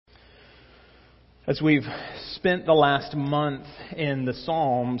As we've spent the last month in the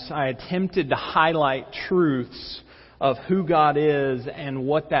Psalms, I attempted to highlight truths of who God is and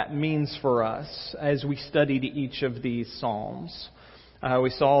what that means for us as we studied each of these Psalms. We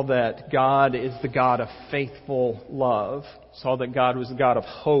saw that God is the God of faithful love. Saw that God was the God of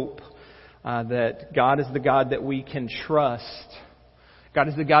hope. That God is the God that we can trust. God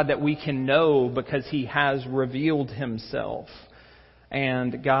is the God that we can know because He has revealed Himself.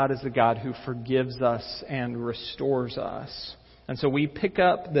 And God is the God who forgives us and restores us. And so we pick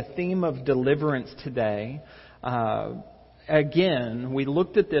up the theme of deliverance today. Again, we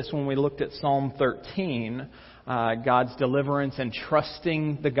looked at this when we looked at Psalm 13, God's deliverance and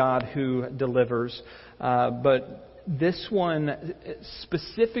trusting the God who delivers. But this one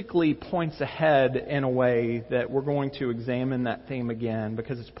specifically points ahead in a way that we're going to examine that theme again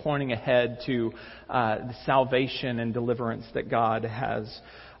because it's pointing ahead to the salvation and deliverance that God has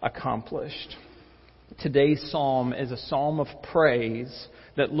accomplished. Today's psalm is a psalm of praise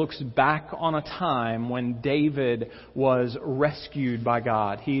that looks back on a time when David was rescued by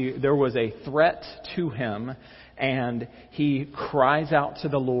God. There was a threat to him, and he cries out to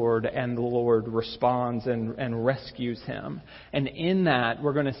the Lord, and the Lord responds and rescues him. And in that,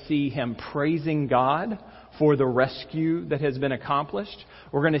 we're going to see him praising God for the rescue that has been accomplished.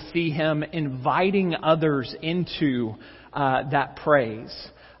 We're going to see him inviting others into that praise,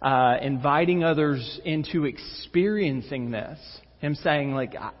 inviting others into experiencing this. Him saying,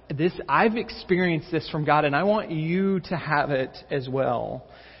 like, this, I've experienced this from God, and I want you to have it as well.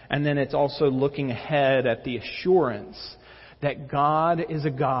 And then it's also looking ahead at the assurance that God is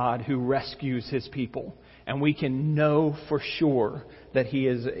a God who rescues His people. And we can know for sure that He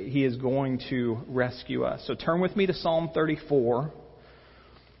is going to rescue us. So turn with me to Psalm 34.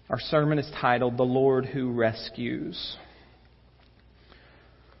 Our sermon is titled, The Lord Who Rescues.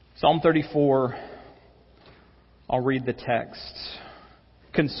 Psalm 34, I'll read the text.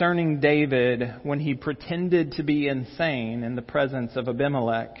 Concerning David, when he pretended to be insane in the presence of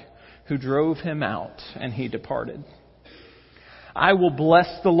Abimelech, who drove him out, and he departed. I will bless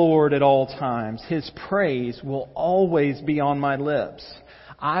the Lord at all times. His praise will always be on my lips.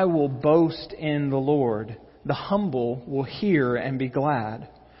 I will boast in the Lord. The humble will hear and be glad.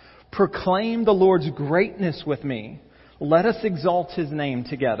 Proclaim the Lord's greatness with me. Let us exalt His name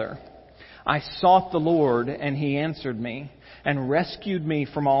together. I sought the Lord, and He answered me, and rescued me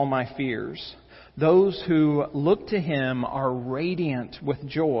from all my fears. Those who look to Him are radiant with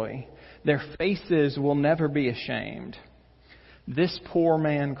joy. Their faces will never be ashamed. This poor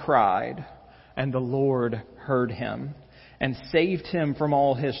man cried, and the Lord heard him, and saved him from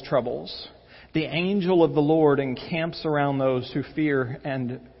all his troubles. The angel of the Lord encamps around those who fear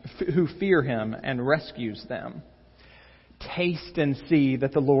Him and rescues them. Taste and see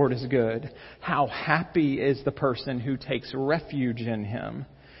that the Lord is good. How happy is the person who takes refuge in Him.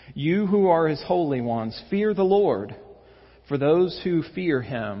 You who are His holy ones, fear the Lord. For those who fear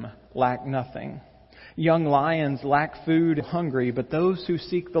Him lack nothing. Young lions lack food and hungry, but those who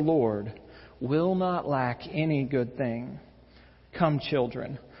seek the Lord will not lack any good thing. Come,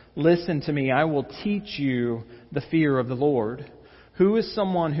 children, listen to me. I will teach you the fear of the Lord. Who is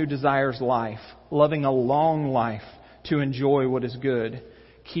someone who desires life, loving a long life, to enjoy what is good?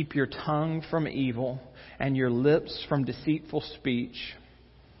 Keep your tongue from evil and your lips from deceitful speech.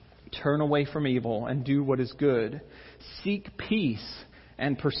 Turn away from evil and do what is good. Seek peace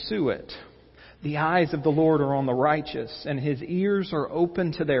and pursue it. The eyes of the Lord are on the righteous, and His ears are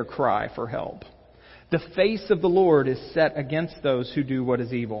open to their cry for help. The face of the Lord is set against those who do what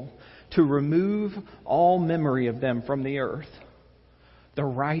is evil, to remove all memory of them from the earth. The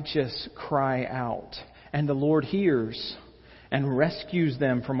righteous cry out, and the Lord hears and rescues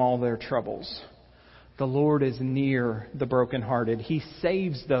them from all their troubles. The Lord is near the brokenhearted. He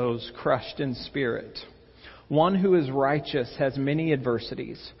saves those crushed in spirit. One who is righteous has many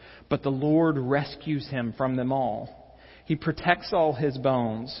adversities, but the Lord rescues him from them all. He protects all his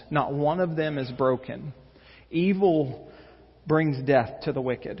bones. Not one of them is broken. Evil brings death to the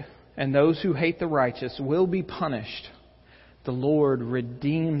wicked, and those who hate the righteous will be punished. The Lord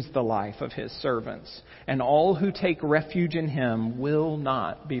redeems the life of His servants, and all who take refuge in Him will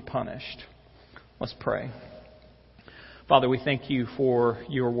not be punished. Let's pray. Father, we thank You for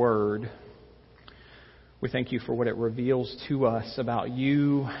Your word. We thank You for what it reveals to us about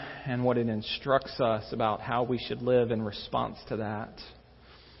You and what it instructs us about how we should live in response to that.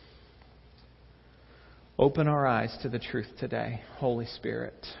 Open our eyes to the truth today, Holy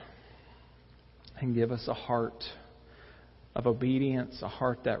Spirit, and give us a heart of obedience, a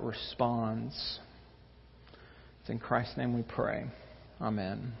heart that responds. It's in Christ's name we pray.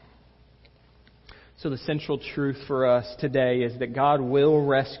 Amen. So the central truth for us today is that God will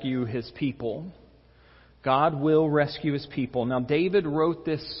rescue His people. God will rescue His people. Now, David wrote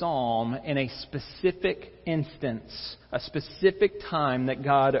this psalm in a specific instance, a specific time that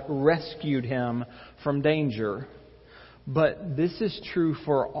God rescued him from danger. But this is true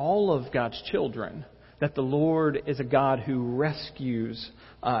for all of God's children, that the Lord is a God who rescues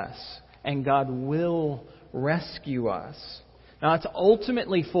us, and God will rescue us. Now, it's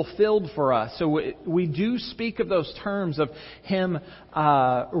ultimately fulfilled for us. So we do speak of those terms of Him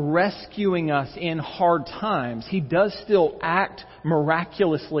rescuing us in hard times. He does still act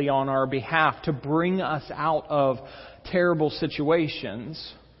miraculously on our behalf to bring us out of terrible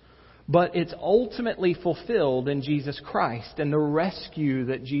situations. But it's ultimately fulfilled in Jesus Christ and the rescue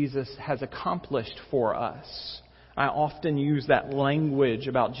that Jesus has accomplished for us. I often use that language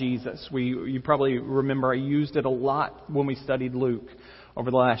about Jesus. You probably remember I used it a lot when we studied Luke over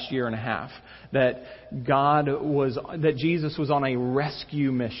the last year and a half. That Jesus was on a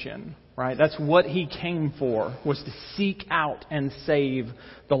rescue mission, right? That's what He came for, was to seek out and save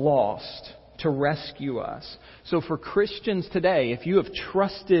the lost, to rescue us. So for Christians today, if you have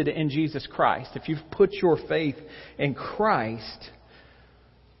trusted in Jesus Christ, if you've put your faith in Christ,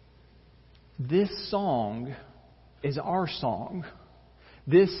 this song is our song.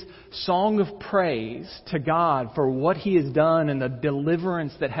 This song of praise to God for what He has done and the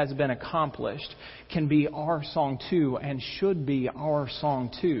deliverance that has been accomplished can be our song too, and should be our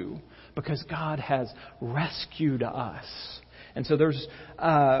song too, because God has rescued us. And so there's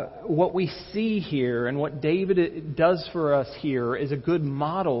what we see here, and what David does for us here is a good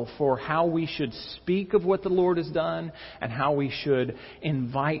model for how we should speak of what the Lord has done and how we should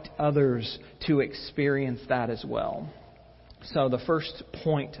invite others to experience that as well. So the first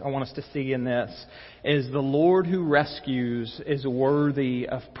point I want us to see in this is the Lord who rescues is worthy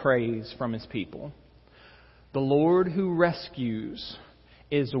of praise from His people. The Lord who rescues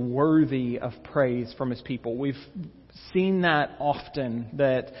is worthy of praise from His people. We've seen that often,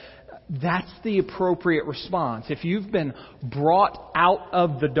 that's the appropriate response. If you've been brought out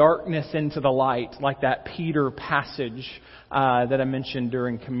of the darkness into the light, like that Peter passage that I mentioned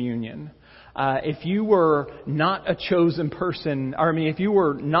during communion, if you were not a chosen person, if you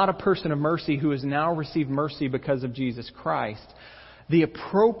were not a person of mercy who has now received mercy because of Jesus Christ, the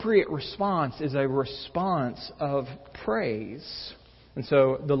appropriate response is a response of praise. And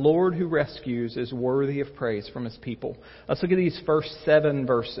so the Lord who rescues is worthy of praise from His people. Let's look at these first 7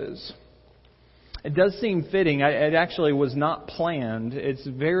 verses. It does seem fitting. It actually was not planned. It's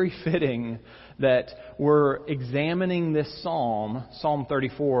very fitting that we're examining this psalm, Psalm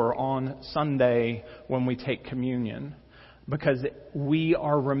 34, on Sunday when we take communion, because we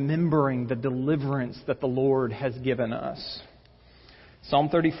are remembering the deliverance that the Lord has given us. Psalm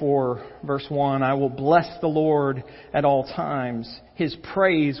 34, verse 1, I will bless the Lord at all times. His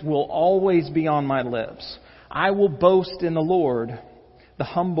praise will always be on my lips. I will boast in the Lord. The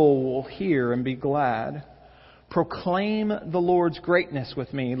humble will hear and be glad. Proclaim the Lord's greatness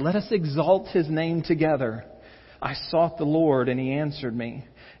with me. Let us exalt His name together. I sought the Lord, and He answered me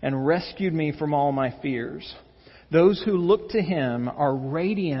and rescued me from all my fears. Those who look to Him are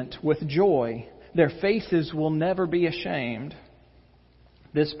radiant with joy. Their faces will never be ashamed.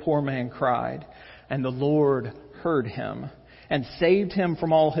 This poor man cried, and the Lord heard him and saved him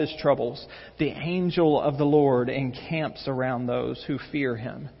from all his troubles. The angel of the Lord encamps around those who fear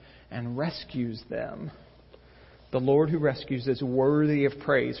Him and rescues them. The Lord who rescues is worthy of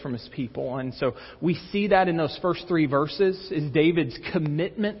praise from His people. And so we see that in those first 3 verses is David's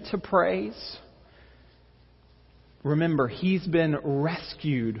commitment to praise. Remember, he's been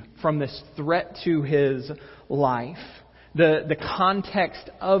rescued from this threat to his life. The context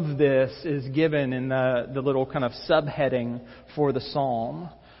of this is given in the little kind of subheading for the psalm.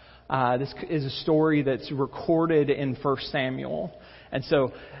 This is a story that's recorded in 1 Samuel. And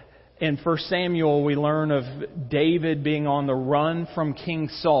so in 1 Samuel, we learn of David being on the run from King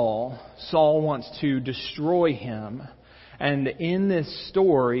Saul. Saul wants to destroy him. And in this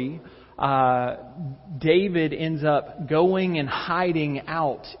story, David ends up going and hiding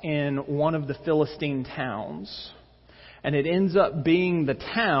out in one of the Philistine towns. And it ends up being the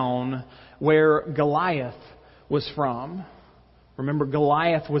town where Goliath was from. Remember,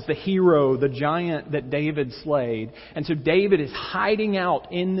 Goliath was the hero, the giant that David slayed. And so David is hiding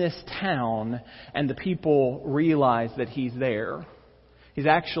out in this town, and the people realize that he's there. He's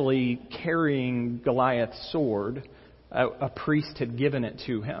actually carrying Goliath's sword. A priest had given it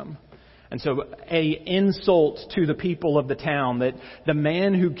to him. And so an insult to the people of the town that the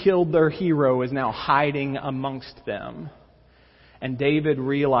man who killed their hero is now hiding amongst them. And David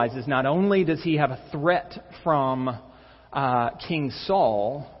realizes not only does he have a threat from King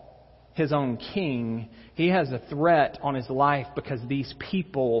Saul, his own king, he has a threat on his life because these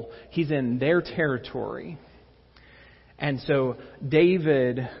people, he's in their territory. And so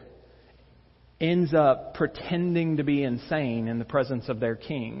David ends up pretending to be insane in the presence of their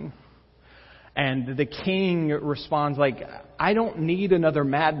king. And the king responds like, I don't need another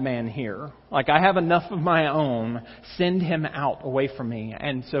madman here. Like, I have enough of my own. Send him out away from me.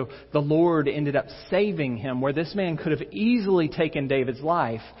 And so the Lord ended up saving him, where this man could have easily taken David's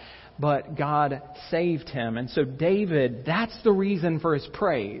life, but God saved him. And so David, that's the reason for his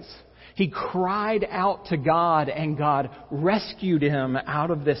praise. He cried out to God, and God rescued him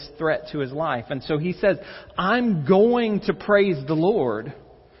out of this threat to his life. And so he says, I'm going to praise the Lord.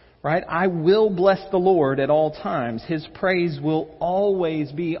 Right? I will bless the Lord at all times. His praise will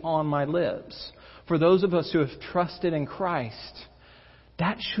always be on my lips. For those of us who have trusted in Christ,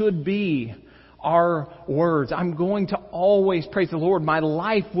 that should be our words. I'm going to always praise the Lord. My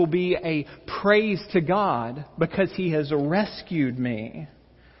life will be a praise to God because He has rescued me.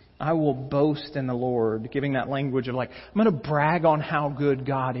 I will boast in the Lord, giving that language of like, I'm going to brag on how good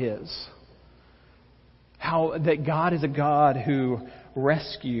God is. How that God is a God who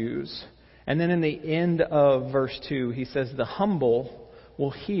rescues. And then in the end of verse 2, he says, the humble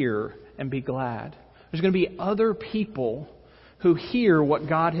will hear and be glad. There's going to be other people who hear what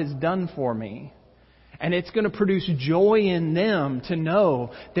God has done for me. And it's going to produce joy in them to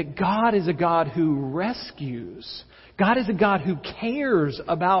know that God is a God who rescues. God is a God who cares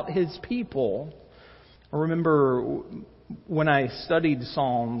about His people. I remember when I studied the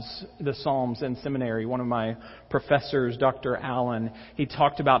Psalms in seminary, one of my professors, Dr. Allen, he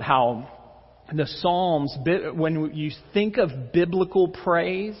talked about how the Psalms, when you think of biblical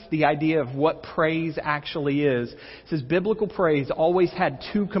praise, the idea of what praise actually is, it says biblical praise always had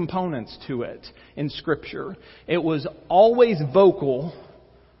two components to it in Scripture. It was always vocal,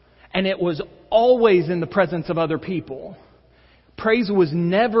 and it was always in the presence of other people. Praise was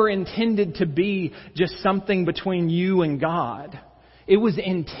never intended to be just something between you and God. It was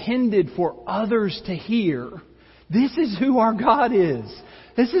intended for others to hear. This is who our God is.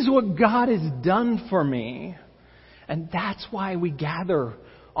 This is what God has done for me. And that's why we gather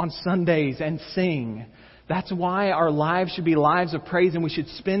on Sundays and sing. That's why our lives should be lives of praise, and we should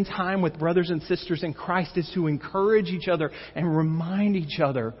spend time with brothers and sisters in Christ, is to encourage each other and remind each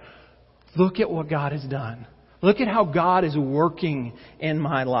other, look at what God has done. Look at how God is working in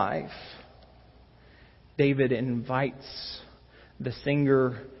my life. David invites the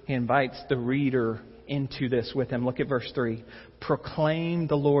singer, he invites the reader into this with him. Look at verse 3. Proclaim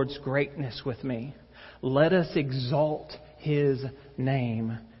the Lord's greatness with me. Let us exalt His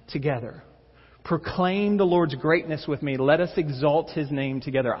name together. Proclaim the Lord's greatness with me. Let us exalt His name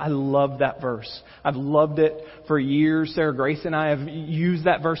together. I love that verse. I've loved it for years. Sarah Grace and I have used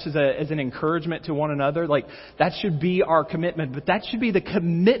that verse as an encouragement to one another. Like, that should be our commitment. But that should be the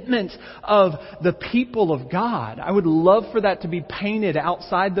commitment of the people of God. I would love for that to be painted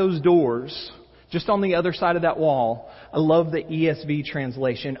outside those doors, just on the other side of that wall. I love the ESV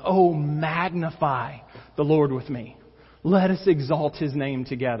translation. Oh, magnify the Lord with me. Let us exalt His name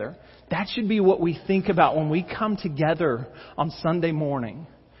together. That should be what we think about when we come together on Sunday morning.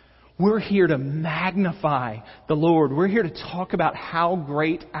 We're here to magnify the Lord. We're here to talk about how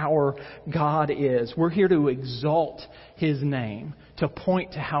great our God is. We're here to exalt His name, to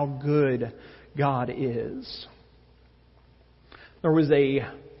point to how good God is. There was a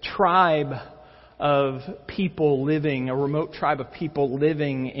tribe of people living, a remote tribe of people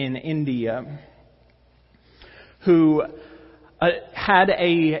living in India, who had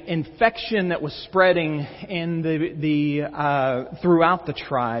a infection that was spreading in throughout the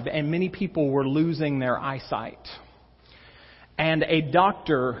tribe, and many people were losing their eyesight. And a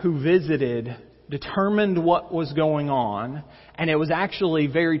doctor who visited determined what was going on, and it was actually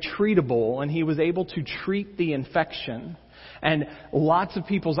very treatable, and he was able to treat the infection. And lots of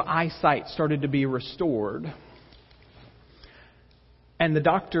people's eyesight started to be restored. And the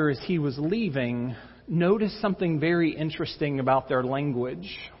doctor, as he was leaving, noticed something very interesting about their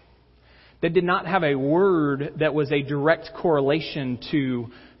language. They did not have a word that was a direct correlation to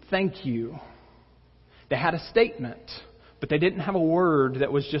thank you. They had a statement, but they didn't have a word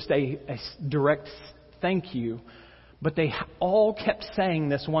that was just a direct thank you. But they all kept saying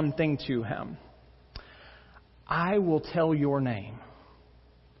this one thing to him. I will tell your name.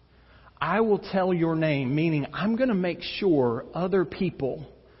 I will tell your name, meaning I'm going to make sure other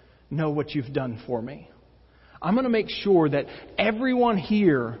people know what you've done for me. I'm going to make sure that everyone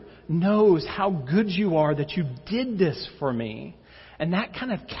here knows how good you are, that you did this for me. And that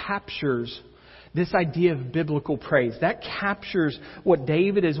kind of captures this idea of biblical praise. That captures what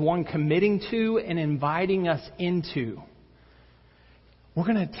David is committing to and inviting us into. We're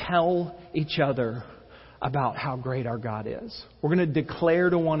going to tell each other about how great our God is. We're going to declare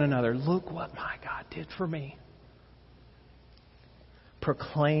to one another, look what my God did for me.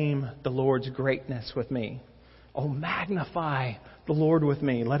 Proclaim the Lord's greatness with me. Oh, magnify the Lord with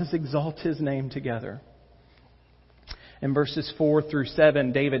me. Let us exalt His name together. In verses 4 through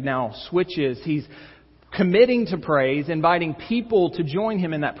 7, David now switches. He's committing to praise, inviting people to join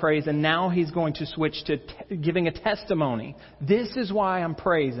him in that praise, and now he's going to switch to giving a testimony. This is why I'm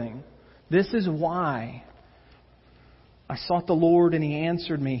praising. This is why I sought the Lord and He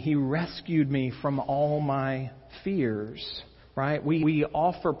answered me. He rescued me from all my fears. Right? We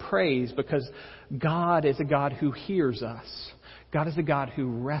offer praise because God is a God who hears us. God is a God who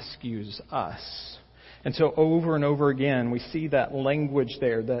rescues us. And so over and over again, we see that language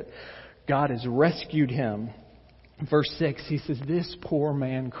there that God has rescued him. Verse 6, he says, this poor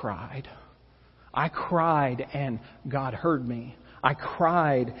man cried. I cried and God heard me. I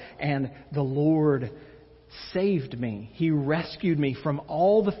cried and the Lord saved me. He rescued me from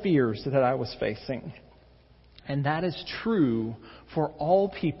all the fears that I was facing. And that is true for all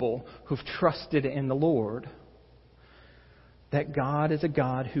people who've trusted in the Lord. That God is a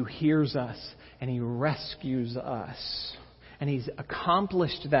God who hears us and He rescues us. And He's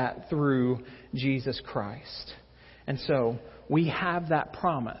accomplished that through Jesus Christ. And so we have that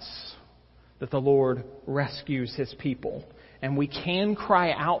promise that the Lord rescues His people. And we can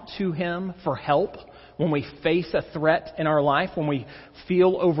cry out to Him for help when we face a threat in our life, when we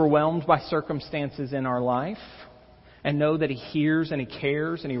feel overwhelmed by circumstances in our life. And know that He hears and He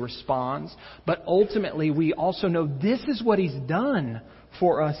cares and He responds. But ultimately, we also know this is what He's done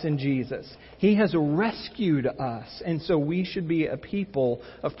for us in Jesus. He has rescued us. And so we should be a people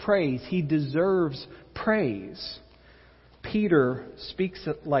of praise. He deserves praise. Peter speaks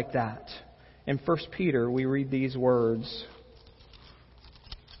like that. In 1 Peter, we read these words.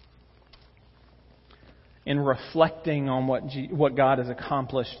 In reflecting on what God has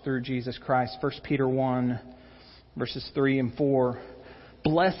accomplished through Jesus Christ. 1 Peter 1. Verses 3 and 4.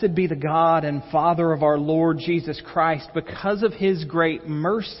 Blessed be the God and Father of our Lord Jesus Christ. Because of His great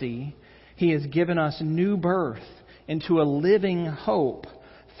mercy, He has given us new birth into a living hope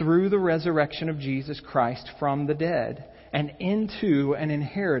through the resurrection of Jesus Christ from the dead, and into an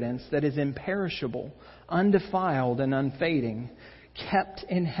inheritance that is imperishable, undefiled, and unfading, kept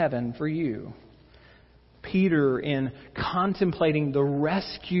in heaven for you. Peter, in contemplating the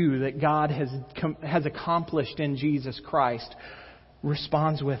rescue that God has accomplished in Jesus Christ,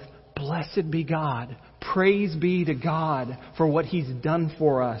 responds with, blessed be God. Praise be to God for what He's done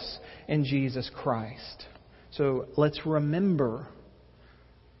for us in Jesus Christ. So let's remember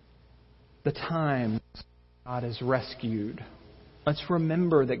the times God has rescued. Let's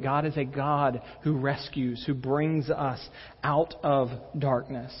remember that God is a God who rescues, who brings us out of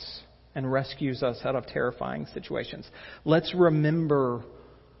darkness and rescues us out of terrifying situations. Let's remember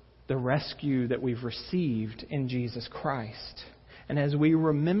the rescue that we've received in Jesus Christ. And as we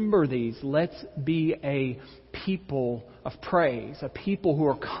remember these, let's be a people of praise, a people who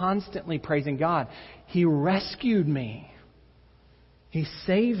are constantly praising God. He rescued me. He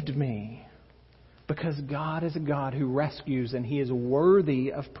saved me. Because God is a God who rescues, and He is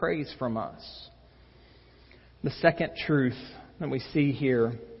worthy of praise from us. The second truth that we see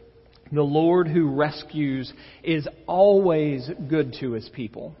here, the Lord who rescues is always good to His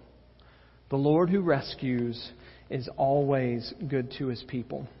people. The Lord who rescues is always good to His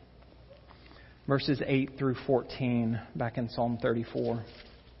people. Verses 8 through 14, back in Psalm 34.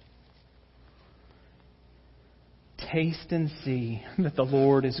 Taste and see that the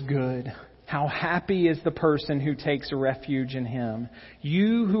Lord is good. How happy is the person who takes refuge in Him.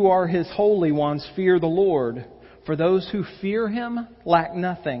 You who are His holy ones, fear the Lord. For those who fear Him lack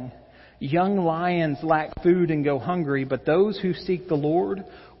nothing. Young lions lack food and go hungry, but those who seek the Lord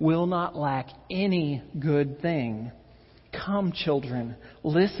will not lack any good thing. Come, children,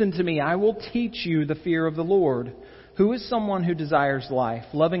 listen to me. I will teach you the fear of the Lord. Who is someone who desires life,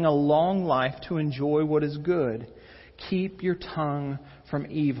 loving a long life to enjoy what is good? Keep your tongue from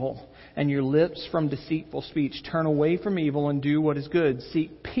evil and your lips from deceitful speech. Turn away from evil and do what is good.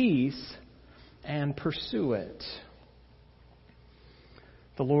 Seek peace and pursue it.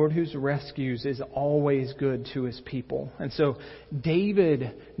 The Lord who rescues is always good to His people. And so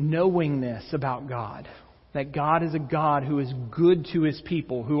David, knowing this about God, that God is a God who is good to His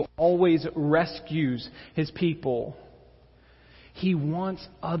people, who always rescues His people, he wants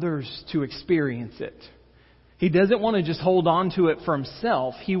others to experience it. He doesn't want to just hold on to it for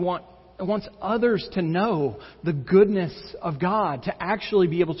himself. He wants others to know the goodness of God, to actually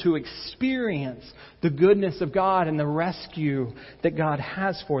be able to experience the goodness of God and the rescue that God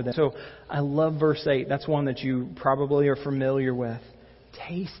has for them. So I love verse 8. That's one that you probably are familiar with.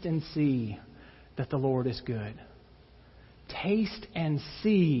 Taste and see that the Lord is good. Taste and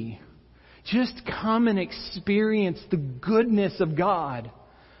see. Just come and experience the goodness of God,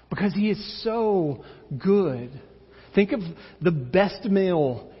 because He is so good. Think of the best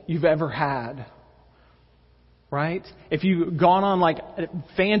meal you've ever had. Right? If you've gone on like a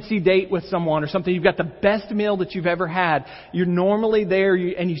fancy date with someone or something, you've got the best meal that you've ever had. You're normally there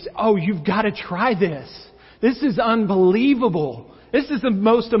and you say, oh, you've got to try this. This is unbelievable. This is the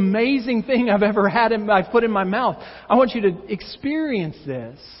most amazing thing I've ever had I've put in my mouth. I want you to experience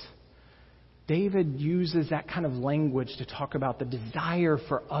this. David uses that kind of language to talk about the desire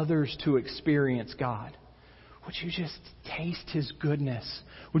for others to experience God. Would you just taste His goodness?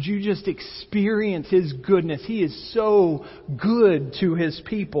 Would you just experience His goodness? He is so good to His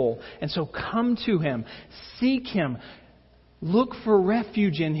people. And so come to Him. Seek Him. Look for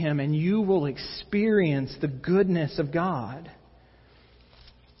refuge in Him, and you will experience the goodness of God.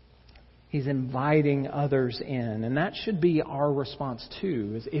 He's inviting others in. And that should be our response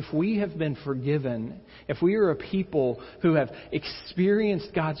too. Is if we have been forgiven, if we are a people who have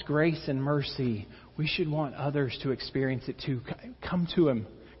experienced God's grace and mercy, we should want others to experience it too. Come to Him.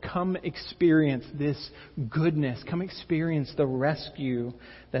 Come experience this goodness. Come experience the rescue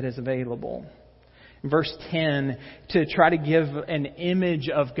that is available. In verse 10, to try to give an image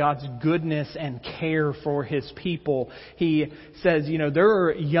of God's goodness and care for His people, he says, there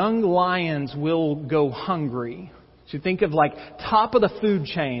are young lions will go hungry. So think of like top of the food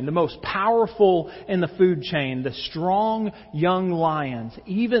chain, the most powerful in the food chain, the strong young lions,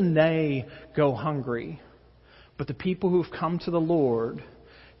 even they go hungry. But the people who've come to the Lord,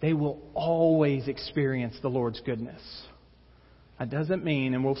 they will always experience the Lord's goodness. That doesn't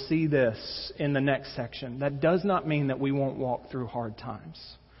mean, and we'll see this in the next section, that does not mean that we won't walk through hard times.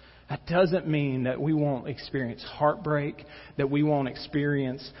 That doesn't mean that we won't experience heartbreak, that we won't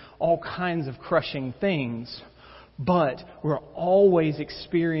experience all kinds of crushing things. But we're always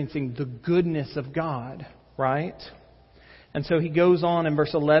experiencing the goodness of God, right? And so he goes on in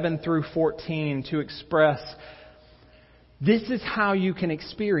verse 11 through 14 to express, this is how you can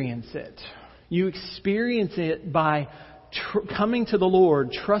experience it. You experience it by coming to the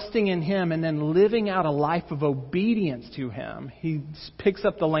Lord, trusting in Him, and then living out a life of obedience to Him. He picks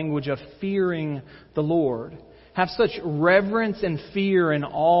up the language of fearing the Lord. Have such reverence and fear and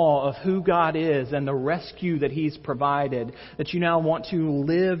awe of who God is and the rescue that He's provided that you now want to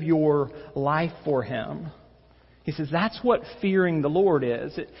live your life for Him. He says that's what fearing the Lord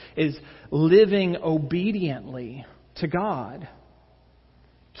is. It is living obediently to God.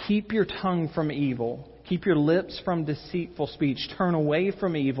 Keep your tongue from evil. Keep your lips from deceitful speech. Turn away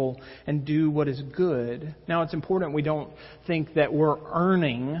from evil and do what is good. Now, it's important we don't think that we're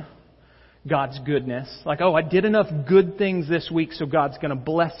earning God's goodness. Like, oh, I did enough good things this week, so God's going to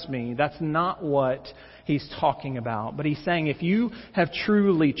bless me. That's not what he's talking about. But he's saying if you have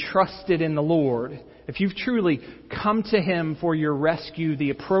truly trusted in the Lord, if you've truly come to Him for your rescue,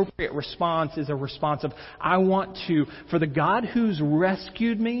 the appropriate response is a response of, I want to, for the God who's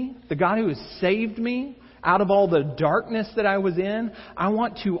rescued me, the God who has saved me out of all the darkness that I was in, I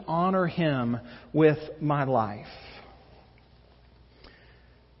want to honor Him with my life.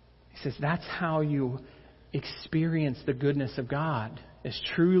 He says that's how you experience the goodness of God, is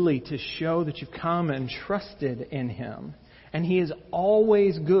truly to show that you've come and trusted in Him. And He is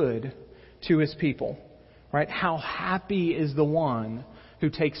always good to His people, right? How happy is the one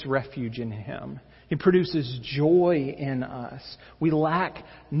who takes refuge in Him. He produces joy in us. We lack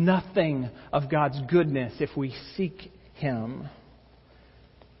nothing of God's goodness if we seek Him.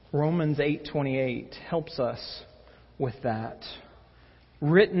 Romans 8:28 helps us with that.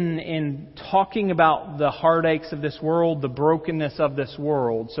 Written in talking about the heartaches of this world, the brokenness of this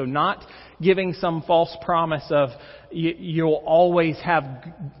world. So not giving some false promise of you'll always have,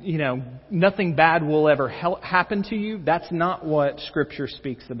 nothing bad will ever happen to you. That's not what Scripture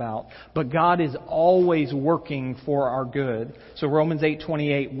speaks about. But God is always working for our good. So Romans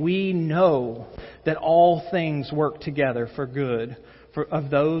 8:28, we know that all things work together for good of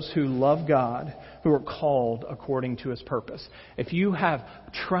those who love God, who are called according to His purpose. If you have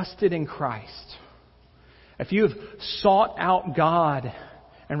trusted in Christ, if you have sought out God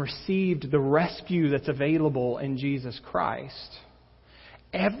and received the rescue that's available in Jesus Christ,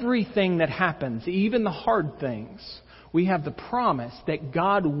 everything that happens, even the hard things, We have the promise that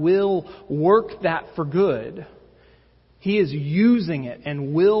God will work that for good. He is using it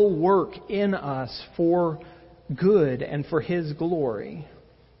and will work in us for good and for His glory.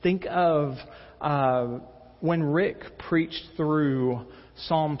 Think of when Rick preached through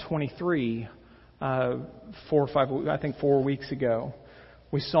Psalm 23 4 weeks ago.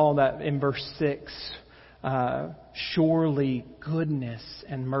 We saw that in verse 6, surely goodness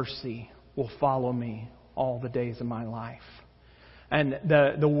and mercy will follow me all the days of my life. And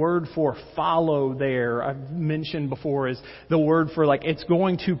the word for follow there, I've mentioned before, is the word for like, it's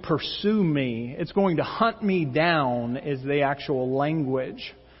going to pursue me. It's going to hunt me down is the actual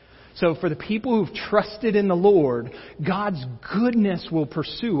language. So for the people who've trusted in the Lord, God's goodness will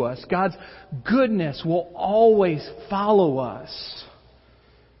pursue us. God's goodness will always follow us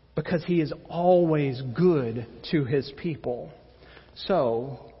because He is always good to His people.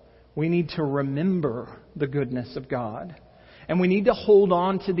 So we need to remember the goodness of God. And we need to hold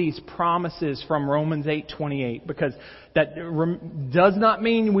on to these promises from Romans 8:28, because that does not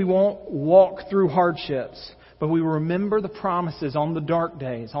mean we won't walk through hardships, but we remember the promises on the dark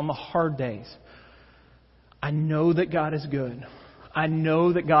days, on the hard days. I know that God is good. I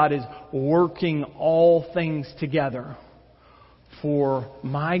know that God is working all things together for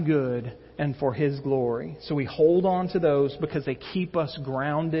my good and for His glory. So we hold on to those because they keep us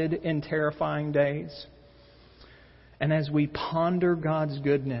grounded in terrifying days. And as we ponder God's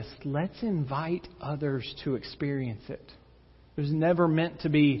goodness, let's invite others to experience it. It was never meant to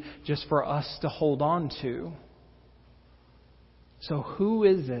be just for us to hold on to. So who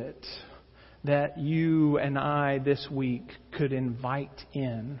is it that you and I this week could invite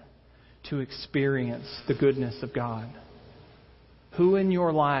in to experience the goodness of God? Who in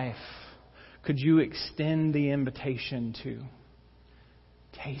your life could you extend the invitation to?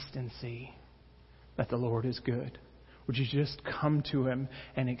 Taste and see that the Lord is good. Would you just come to Him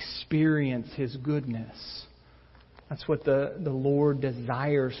and experience His goodness? That's what the Lord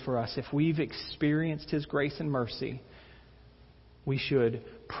desires for us. If we've experienced His grace and mercy, we should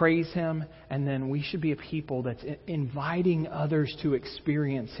praise Him, and then we should be a people that's inviting others to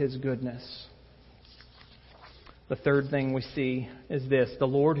experience His goodness. The third thing we see is this: the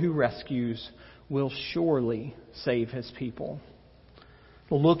Lord who rescues will surely save His people.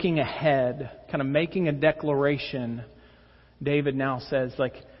 Looking ahead, kind of making a declaration, David now says,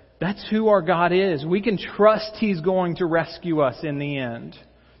 like, that's who our God is. We can trust He's going to rescue us in the end.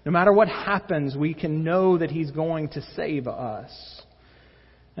 No matter what happens, we can know that He's going to save us.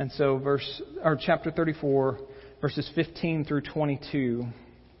 And so chapter 34, verses 15 through 22.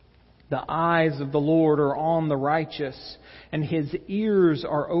 The eyes of the Lord are on the righteous, and His ears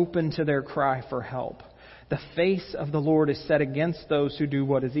are open to their cry for help. The face of the Lord is set against those who do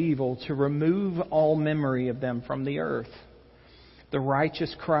what is evil, to remove all memory of them from the earth. The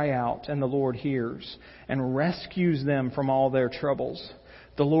righteous cry out, and the Lord hears, and rescues them from all their troubles.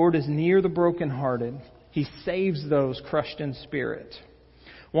 The Lord is near the brokenhearted. He saves those crushed in spirit.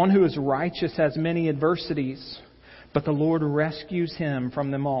 One who is righteous has many adversities, but the Lord rescues him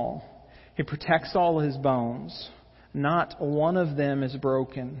from them all. He protects all his bones. Not one of them is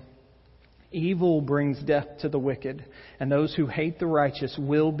broken. Evil brings death to the wicked, and those who hate the righteous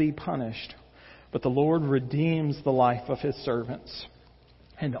will be punished. But the Lord redeems the life of His servants,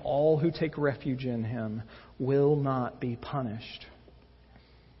 and all who take refuge in Him will not be punished.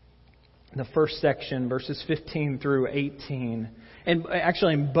 The first section, verses 15 through 18. And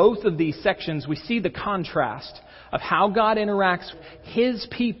actually in both of these sections, we see the contrast of how God interacts with His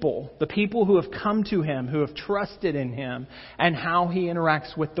people, the people who have come to Him, who have trusted in Him, and how He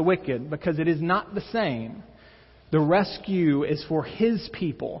interacts with the wicked, because it is not the same. The rescue is for His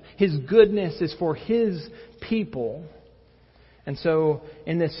people. His goodness is for His people. And so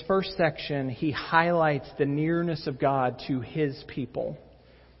in this first section, He highlights the nearness of God to His people.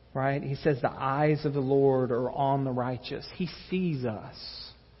 Right? He says the eyes of the Lord are on the righteous. He sees us.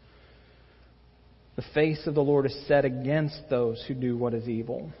 The face of the Lord is set against those who do what is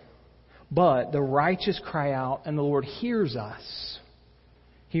evil. But the righteous cry out, and the Lord hears us.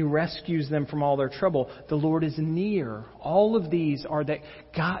 He rescues them from all their trouble. The Lord is near. All of these are that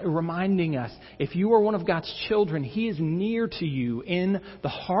God reminding us, if you are one of God's children, He is near to you in the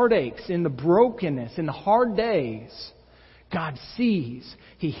heartaches, in the brokenness, in the hard days. God sees.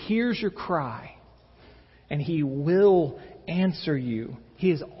 He hears your cry. And He will answer you.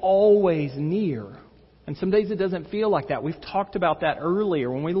 He is always near. And some days it doesn't feel like that. We've talked about that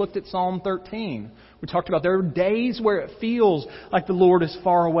earlier when we looked at Psalm 13. We talked about there are days where it feels like the Lord is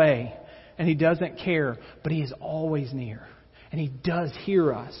far away and He doesn't care, but He is always near. And He does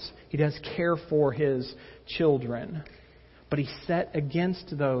hear us. He does care for His children. but He's set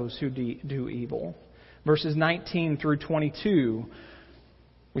against those who do evil. Verses 19 through 22,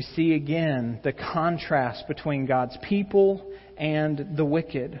 we see again the contrast between God's people and the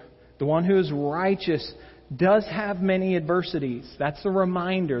wicked. The one who is righteous does have many adversities. That's a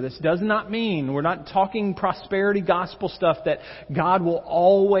reminder. This does not mean, we're not talking prosperity gospel stuff, that God will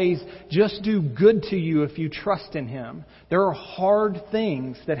always just do good to you if you trust in Him. There are hard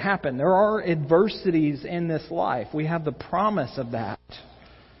things that happen. There are adversities in this life. We have the promise of that.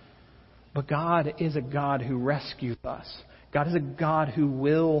 But God is a God who rescues us. God is a God who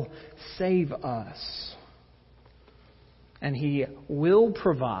will save us. And He will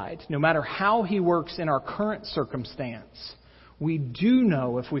provide, no matter how He works in our current circumstance. We do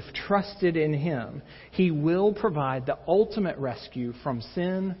know, if we've trusted in Him, He will provide the ultimate rescue from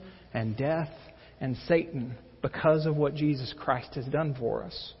sin and death and Satan because of what Jesus Christ has done for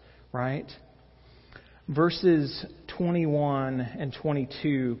us. Right? Verses 21 and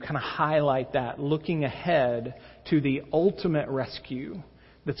 22 kind of highlight that, looking ahead to the ultimate rescue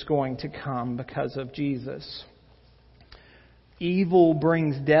that's going to come because of Jesus. Evil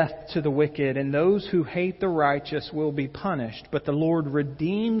brings death to the wicked, and those who hate the righteous will be punished. But the Lord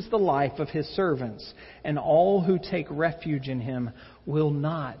redeems the life of His servants, and all who take refuge in Him will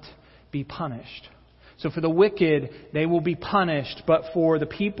not be punished. So for the wicked, they will be punished, but for the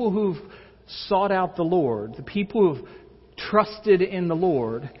people who've sought out the Lord, the people who've trusted in the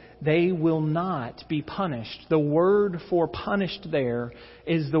Lord, they will not be punished. The word for punished there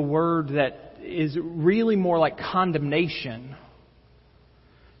is the word that is really more like condemnation.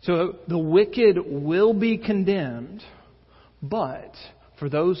 So the wicked will be condemned, but for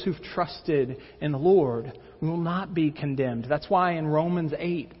those who've trusted in the Lord, we will not be condemned. That's why in Romans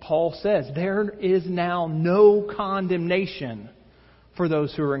 8, Paul says, there is now no condemnation for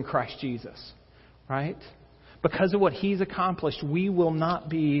those who are in Christ Jesus. Right? Because of what He's accomplished, we will not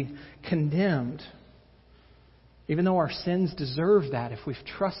be condemned. Even though our sins deserve that, if we've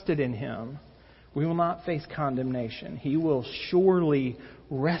trusted in Him, we will not face condemnation. He will surely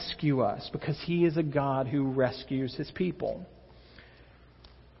rescue us because He is a God who rescues His people.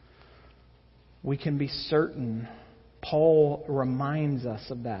 We can be certain. Paul reminds us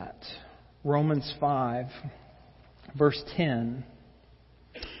of that. Romans 5, verse 10.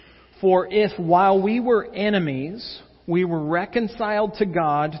 For if while we were enemies, we were reconciled to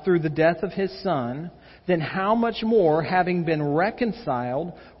God through the death of His Son, then how much more, having been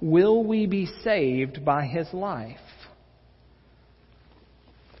reconciled, will we be saved by His life?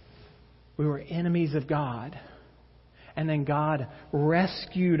 We were enemies of God. And then God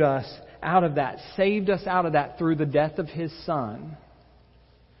rescued us out of that, saved us out of that through the death of His Son.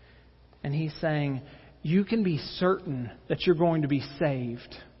 And He's saying, you can be certain that you're going to be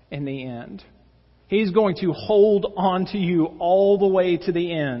saved in the end. He's going to hold on to you all the way to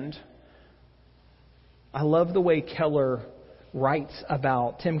the end. I love the way Tim Keller writes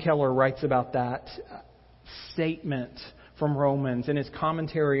about that statement from Romans. In his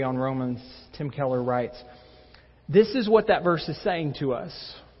commentary on Romans, Tim Keller writes, this is what that verse is saying to us,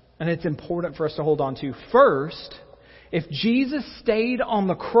 and it's important for us to hold on to. First, if Jesus stayed on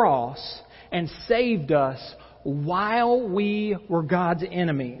the cross and saved us while we were God's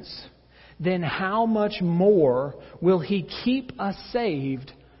enemies, then how much more will He keep us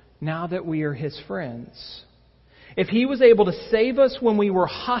saved now that we are His friends? If He was able to save us when we were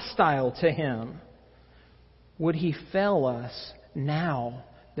hostile to Him, would He fail us now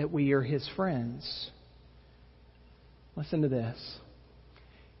that we are His friends? Listen to this.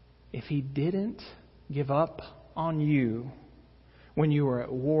 If He didn't give up on you when you were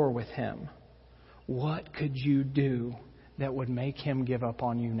at war with Him, what could you do that would make Him give up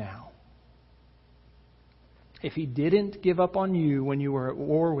on you now? If He didn't give up on you when you were at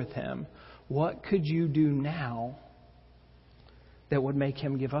war with Him, what could you do now that would make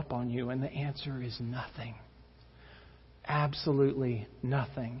Him give up on you? And the answer is nothing. Absolutely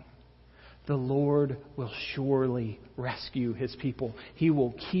nothing. The Lord will surely rescue His people. He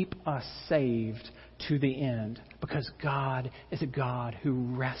will keep us saved to the end because God is a God who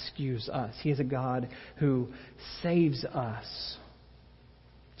rescues us. He is a God who saves us.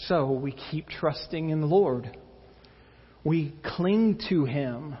 So we keep trusting in the Lord. We cling to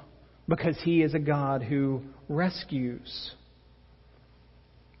Him because He is a God who rescues.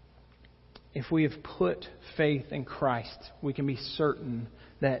 If we have put faith in Christ, we can be certain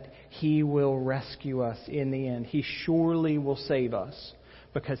that He will rescue us in the end. He surely will save us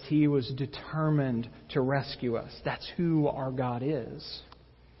because He was determined to rescue us. That's who our God is.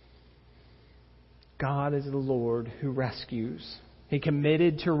 God is the Lord who rescues. He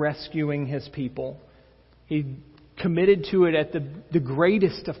committed to rescuing His people. He committed to it at the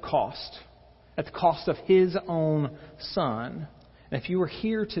greatest of cost, at the cost of His own Son. And if you are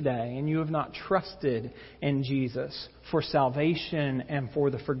here today and you have not trusted in Jesus for salvation and for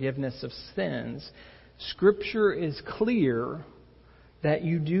the forgiveness of sins, Scripture is clear that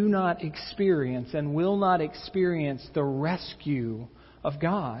you do not experience and will not experience the rescue of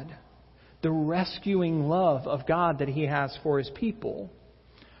God, the rescuing love of God that He has for His people.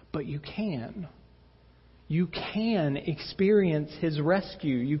 But you can. You can experience His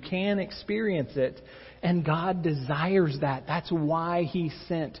rescue. You can experience it. And God desires that. That's why He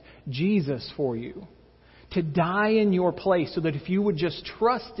sent Jesus for you. To die in your place so that if you would just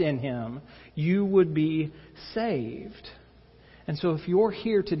trust in Him, you would be saved. And so if you're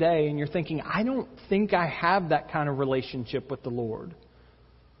here today and you're thinking, I don't think I have that kind of relationship with the Lord,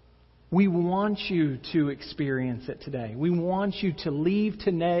 we want you to experience it today. We want you to leave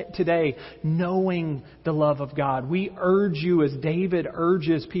today knowing the love of God. We urge you, as David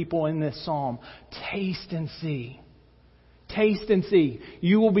urges people in this psalm, taste and see. Taste and see.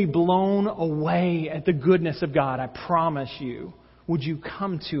 You will be blown away at the goodness of God, I promise you. Would you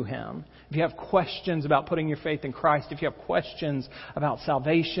come to Him? If you have questions about putting your faith in Christ, if you have questions about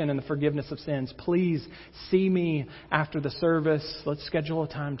salvation and the forgiveness of sins, please see me after the service. Let's schedule a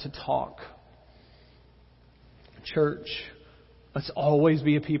time to talk. Church, let's always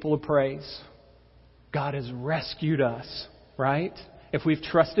be a people of praise. God has rescued us, right? If we've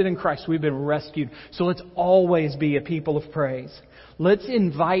trusted in Christ, we've been rescued. So let's always be a people of praise. Let's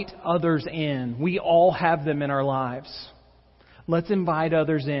invite others in. We all have them in our lives. Let's invite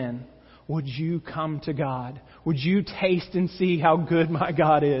others in. Would you come to God? Would you taste and see how good my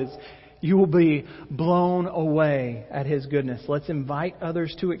God is? You will be blown away at His goodness. Let's invite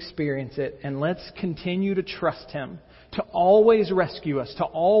others to experience it, and let's continue to trust Him to always rescue us, to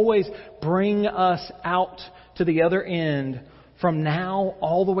always bring us out to the other end from now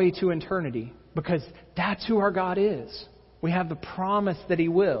all the way to eternity, because that's who our God is. We have the promise that He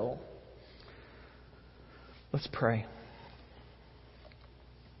will. Let's pray.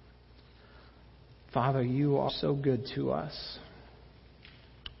 Father, You are so good to us.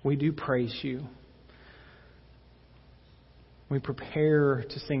 We do praise You. We prepare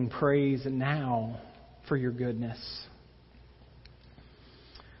to sing praise now for Your goodness.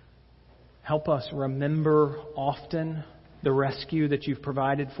 Help us remember often the rescue that You've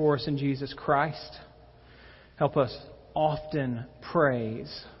provided for us in Jesus Christ. Help us often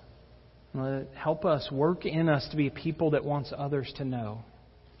praise. Help us work in us to be a people that wants others to know,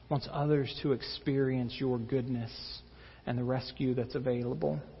 wants others to experience Your goodness and the rescue that's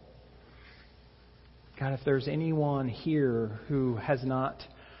available. God, if there's anyone here who has not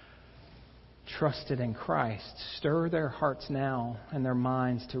trusted in Christ, stir their hearts now and their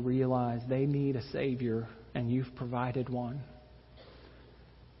minds to realize they need a Savior and You've provided one.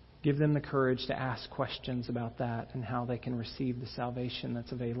 Give them the courage to ask questions about that and how they can receive the salvation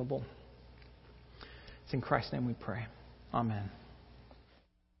that's available. It's in Christ's name we pray. Amen.